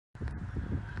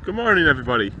Good morning,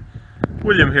 everybody.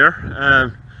 William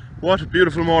here. What a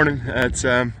beautiful morning. It's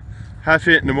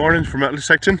 8:30 in the morning for metal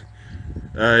detecting.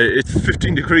 It's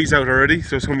 15 degrees out already,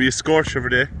 so it's going to be a scorch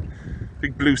every day.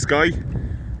 Big blue sky.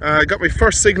 I got my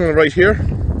first signal right here.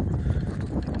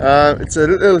 It's a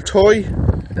little toy.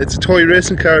 It's a toy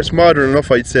racing car. It's modern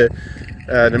enough, I'd say.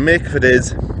 The make of it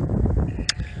is,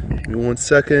 give me 1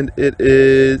 second, it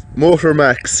is Motor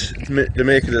Max, the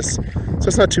make of this. So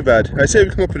it's not too bad. I say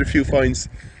we come up with a few finds.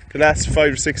 The last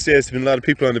 5 or 6 days there have been a lot of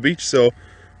people on the beach, so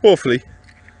hopefully.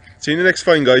 See you in the next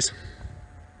find, guys.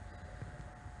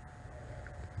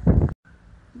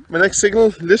 My next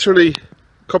signal, literally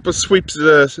a couple of sweeps of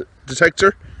the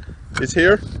detector, is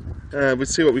here. We'll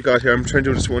see what we got here. I'm trying to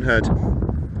do this one hand.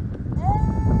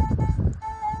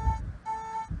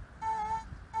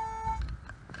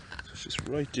 So it's just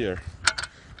right there.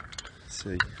 Let's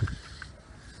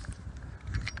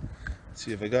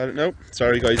see if I got it now.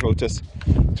 Sorry guys about this.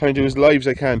 I'm trying to do as live as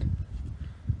I can.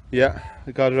 Yeah,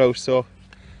 I got it out, so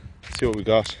let's see what we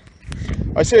got.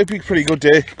 I say it'd be a pretty good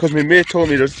day because my mate told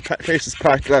me there's places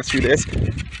packed the last few days.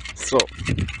 So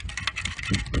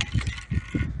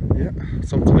yeah,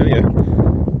 something anyway.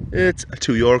 It's a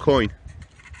 €2 coin.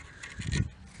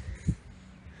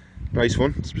 Nice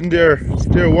one. It's been there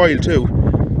a while too.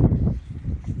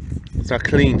 It's not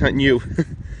clean, not new.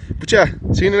 But yeah,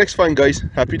 see you in the next find, guys.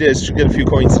 Happy days. Should get a few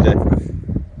coins today.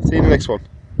 See you in the next one.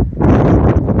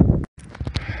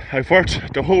 I've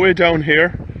worked the whole way down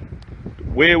here,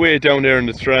 way down there in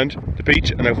the strand, the beach,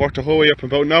 and I've worked the whole way up in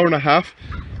about an hour and a half.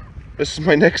 This is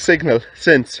my next signal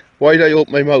since. Why did I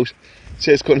open my mouth?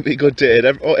 Say it's going to be a good day.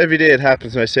 Every day it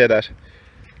happens when I say that.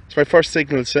 It's my first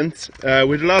signal since.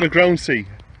 With a lot of ground sea.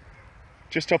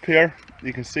 Just up here,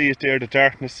 you can see it there, the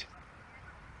darkness.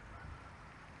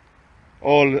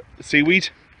 All seaweed.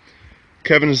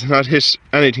 Kevin has not hit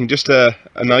anything, just a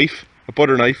knife, a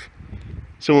butter knife.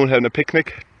 Someone having a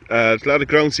picnic. There's a lot of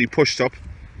ground sea pushed up.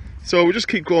 So we just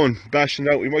keep going, bashing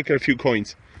it out. We might get a few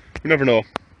coins. We never know.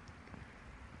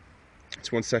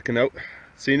 It's 1 second out.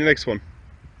 See you in the next one.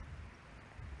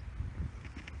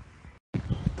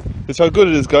 That's how good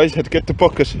it is, guys. Had to get the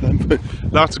bucket.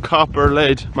 Lots of copper,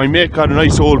 lead. My mate got a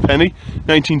nice old penny,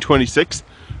 1926.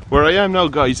 Where I am now,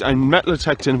 guys, I'm metal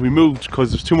detecting. We moved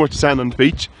because there's too much sand on the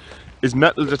beach. Is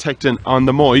metal detecting on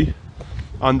the Moy,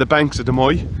 on the banks of the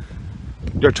Moy.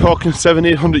 You're talking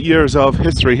 700-800 years of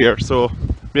history here, so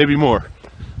maybe more.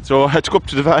 So I had to go up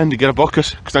to the van to get a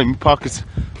bucket because I'm in pockets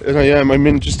as I am. I'm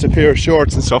in just a pair of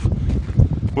shorts and stuff.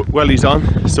 Wellies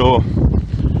on. So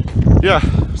yeah,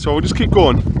 so we'll just keep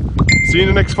going. See you in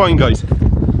the next find, guys.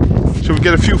 Should we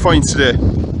get a few finds today?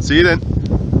 See you then.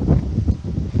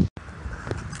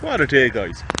 What a day,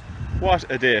 guys. What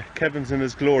a day. Kevin's in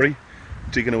his glory,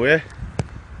 digging away.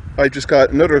 I just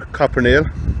got another copper nail.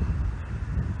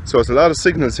 So there's a lot of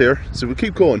signals here, so we'll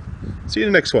keep going. See you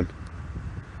in the next one.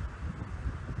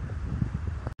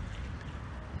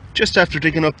 Just after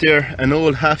digging up there, an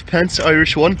old halfpence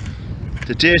Irish one.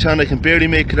 The date on it, I can barely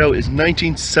make it out, is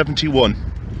 1971.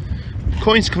 The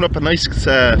coin's coming up in nice,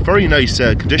 very nice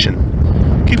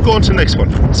condition. Keep going to the next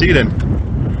one. See you then.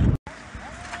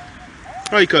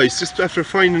 Right guys, just after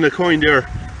finding a coin there,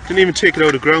 didn't even take it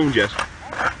out of the ground yet.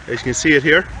 As you can see it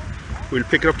here, we'll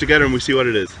pick it up together and we'll see what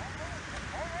it is.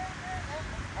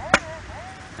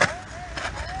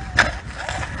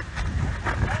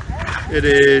 It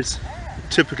is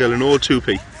typical, an old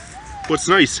 2p, but it's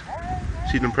nice.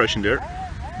 See the impression there.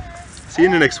 See you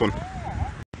in the next one.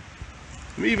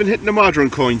 I'm even hitting the modern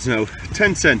coins now.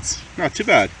 10 cents, not too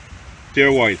bad.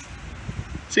 They're wide.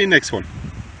 See you next one.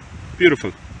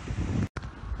 Beautiful.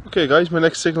 Okay guys, my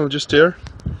next signal just there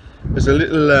is a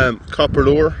little copper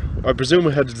lure. I presume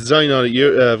I had the design on it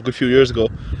a good few years ago.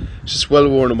 It's just well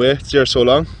worn away. It's there so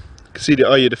long. You can see the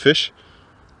eye of the fish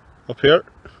up here.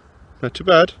 Not too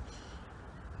bad.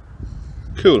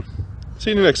 Cool. See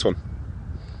you in the next one.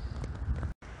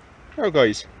 Now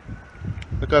guys,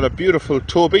 I got a beautiful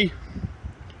Toby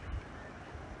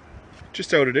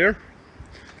just out of there.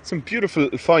 Some beautiful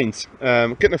little finds.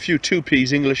 Getting a few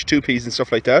 2p's, English 2p's and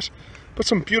stuff like that, but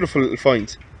some beautiful little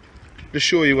finds. Just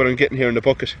show you what I'm getting here in the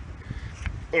bucket.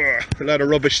 Ugh, a lot of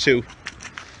rubbish too,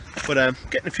 but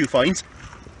getting a few finds.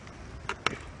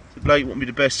 The light won't be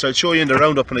the best, so I'll show you in the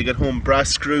roundup when I get home.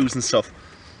 Brass screws and stuff,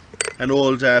 and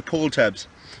old pole tabs.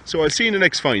 So I'll see you in the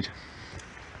next find.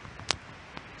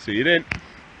 See you then.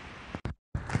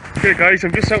 Okay guys,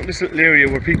 I'm just out in this little area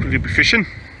where people will be fishing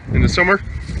in the summer.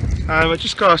 I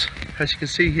just got, as you can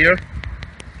see here,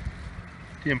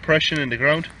 the impression in the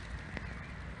ground.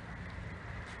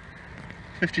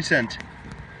 50 cent.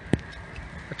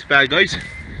 Not too bad guys.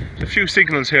 a few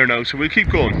signals here now, so we'll keep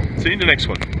going. See you in the next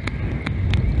one.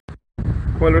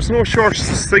 Well, there's no short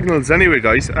signals anyway,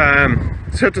 guys.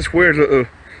 It's got this weird little,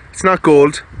 it's not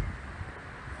gold,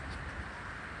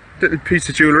 little piece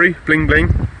of jewellery, bling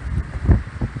bling.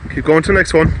 Keep going to the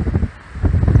next one.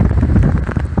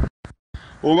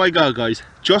 Oh my god, guys,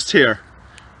 just here,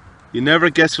 you never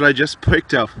guess what I just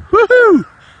picked up. Woohoo!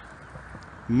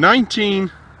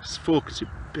 Focus, you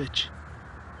bitch.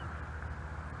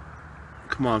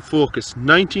 Come on, focus.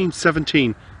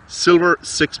 1917 silver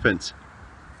sixpence.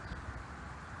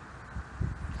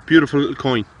 Beautiful little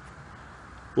coin.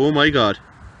 Oh my god.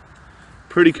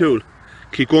 Pretty cool.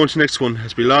 Keep going to the next one.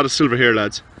 There's been a lot of silver here,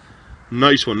 lads.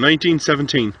 Nice one.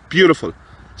 1917. Beautiful.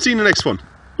 See you in the next one.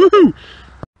 Woohoo!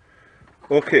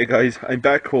 Okay, guys, I'm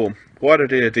back home. What a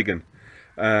day of digging.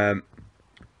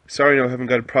 Sorry, no, I haven't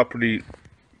got it properly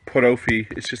put out for you.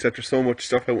 It's just that there's so much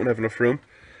stuff I won't have enough room.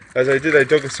 As I did, I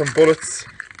dug some bullets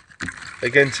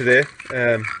again today.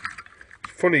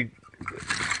 Funny,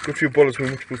 good few bullets. We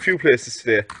went to a few places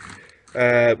today.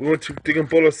 We went to digging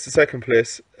bullets the second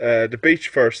place, the beach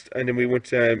first, and then we went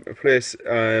to a place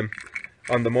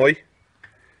on the Moy.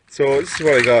 So this is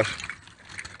what I got.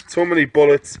 So many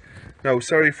bullets. Now,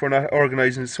 sorry for not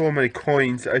organising so many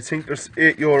coins. I think there's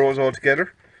 €8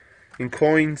 altogether in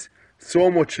coins.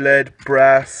 So much lead,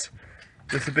 brass.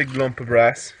 Just a big lump of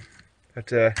brass. Had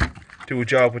to do a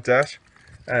job with that.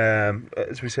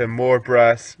 As we said, more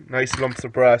brass. Nice lumps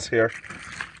of brass here.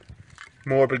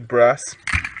 More big brass.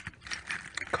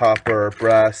 Copper,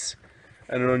 brass,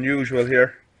 and an unusual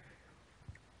here.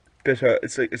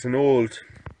 It's an old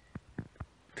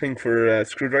thing for a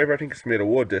screwdriver. I think it's made of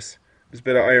wood. There's a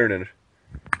bit of iron in it.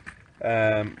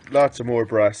 Lots of more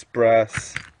brass.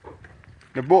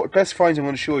 The best finds I'm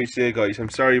going to show you today, guys. I'm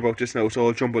sorry about this now, it's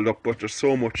all jumbled up, but there's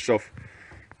so much stuff.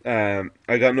 I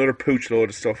got another pooch load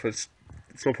of stuff. It's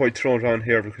no point throwing it on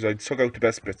here because I took out the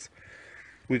best bits.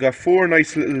 We got 4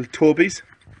 nice little Tobies,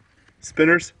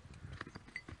 spinners.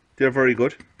 They're very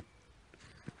good.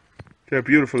 They're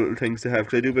beautiful little things to have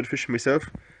because I do a bit of fishing myself.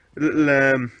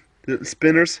 Little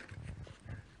spinners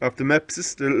of the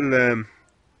Mepsis, the little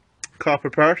copper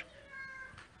part.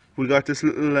 We got this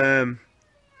little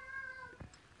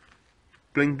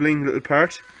bling bling little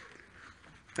part,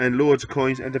 and loads of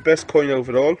coins, and the best coin out of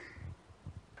it all,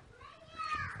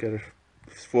 get it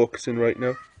focusing right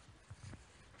now,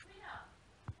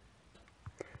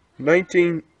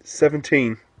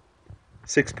 1917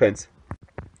 sixpence.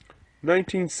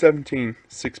 1917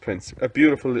 sixpence, a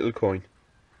beautiful little coin.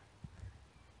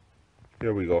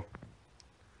 Here we go,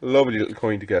 a lovely little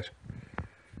coin to get.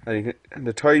 And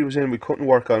the tide was in, we couldn't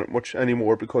work on it much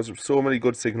anymore because of so many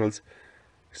good signals.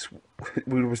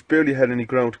 We was barely had any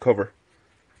ground to cover,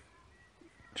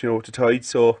 you know, with the tide.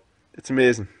 So it's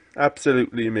amazing,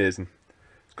 absolutely amazing.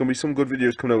 There's going to be some good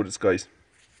videos coming out of this, guys.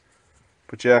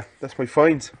 But yeah, that's my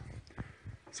finds.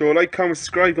 So like, comment,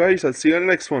 subscribe, guys. I'll see you on the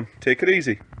next one. Take it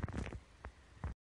easy.